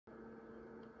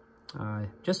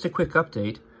Just a quick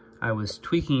update. I was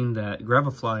tweaking that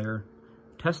Gravelflyer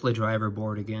Tesla driver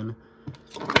board again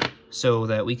so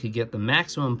that we could get the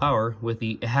maximum power with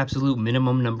the absolute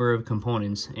minimum number of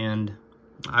components, and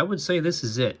I would say this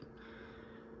is it.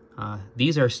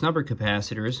 These are snubber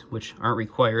capacitors, which aren't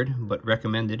required but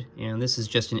recommended, and this is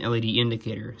just an LED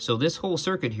indicator. So this whole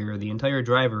circuit here, the entire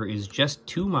driver, is just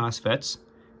 2 MOSFETs,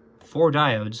 4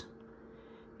 diodes,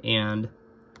 and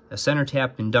a center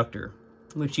tapped inductor,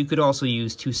 which you could also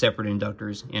use 2 separate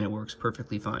inductors and it works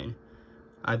perfectly fine.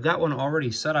 I've got one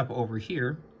already set up over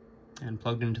here and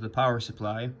plugged into the power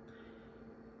supply.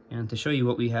 And to show you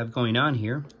what we have going on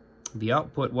here, the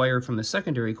output wire from the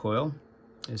secondary coil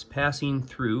is passing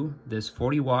through this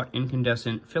 40-watt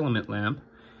incandescent filament lamp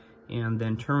and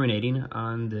then terminating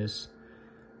on this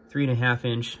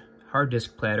 3.5-inch hard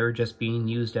disk platter just being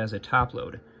used as a top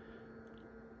load.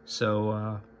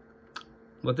 So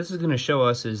what this is going to show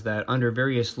us is that under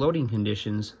various loading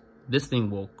conditions, this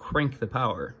thing will crank the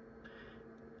power.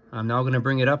 I'm now going to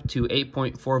bring it up to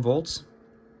 8.4 volts.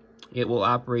 It will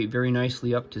operate very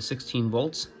nicely up to 16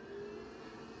 volts.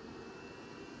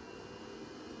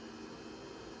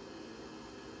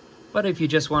 But if you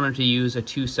just wanted to use a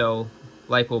 2-cell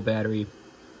LiPo battery,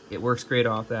 it works great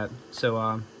off that.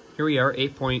 So here we are,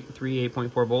 8.3,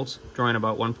 8.4 volts, drawing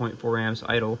about 1.4 amps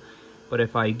idle. But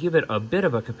if I give it a bit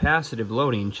of a capacitive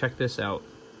loading, check this out.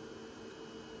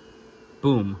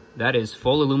 Boom, that is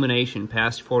full illumination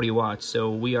past 40 watts.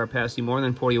 So we are passing more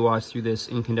than 40 watts through this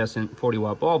incandescent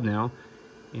 40-watt bulb now.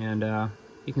 And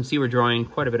you can see we're drawing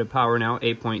quite a bit of power now,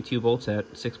 8.2 volts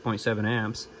at 6.7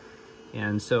 amps.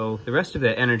 And so the rest of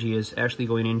that energy is actually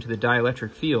going into the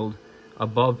dielectric field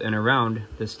above and around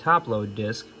this top load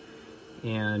disc.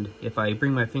 And if I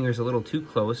bring my fingers a little too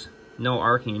close, no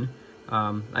arcing,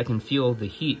 I can feel the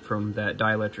heat from that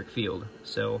dielectric field.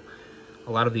 So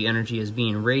a lot of the energy is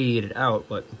being radiated out,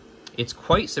 but it's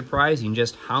quite surprising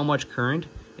just how much current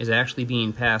is actually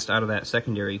being passed out of that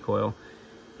secondary coil.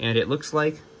 And it looks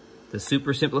like the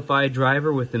super simplified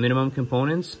driver with the minimum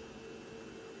components,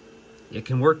 it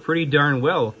can work pretty darn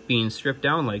well being stripped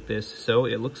down like this, so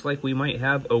it looks like we might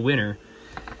have a winner.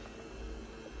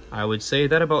 I would say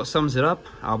that about sums it up.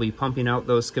 I'll be pumping out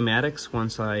those schematics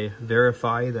once I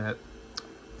verify that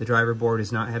the driver board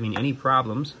is not having any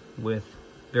problems with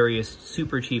various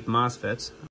super cheap MOSFETs.